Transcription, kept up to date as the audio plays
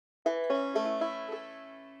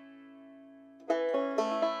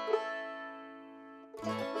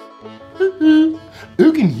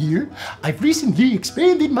Oaken here. I've recently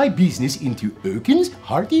expanded my business into Oaken's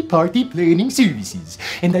Hearty Party Planning Services,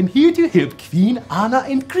 and I'm here to help Queen Anna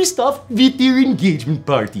and Kristoff with their engagement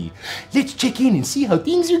party. Let's check in and see how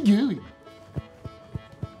things are going.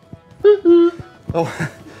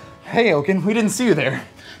 Oh, hey Oaken, we didn't see you there.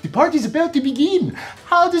 The party's about to begin.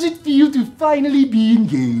 How does it feel to finally be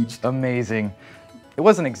engaged? Amazing. It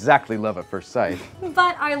wasn't exactly love at first sight.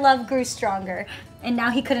 But our love grew stronger, and now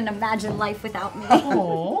he couldn't imagine life without me.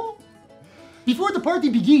 Aww. Before the party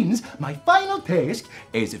begins, my final task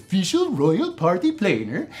as official royal party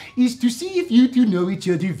planner is to see if you two know each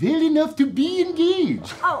other well enough to be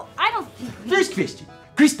engaged. Oh, I don't... First question,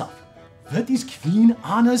 Kristoff, what is Queen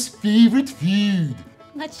Anna's favorite food?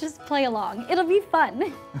 Let's just play along. It'll be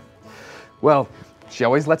fun. Well, she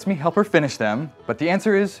always lets me help her finish them, but the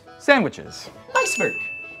answer is sandwiches. Nice work.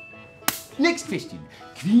 Next question,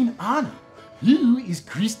 Queen Anna, who is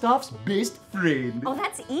Kristoff's best friend? Oh,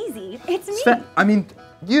 that's easy. It's me.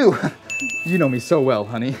 You. You know me so well,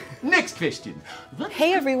 honey. Next question.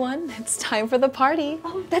 Hey everyone, it's time for the party.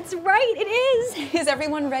 Oh, that's right, it is. Is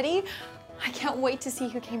everyone ready? I can't wait to see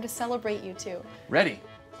who came to celebrate you two. Ready.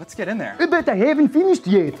 Let's get in there. But I haven't finished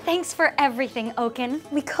yet. Thanks for everything, Oaken.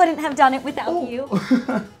 We couldn't have done it without you.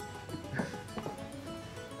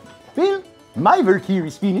 Well, my work here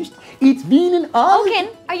is finished. It's been an honor. Oaken,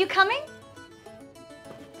 are you coming?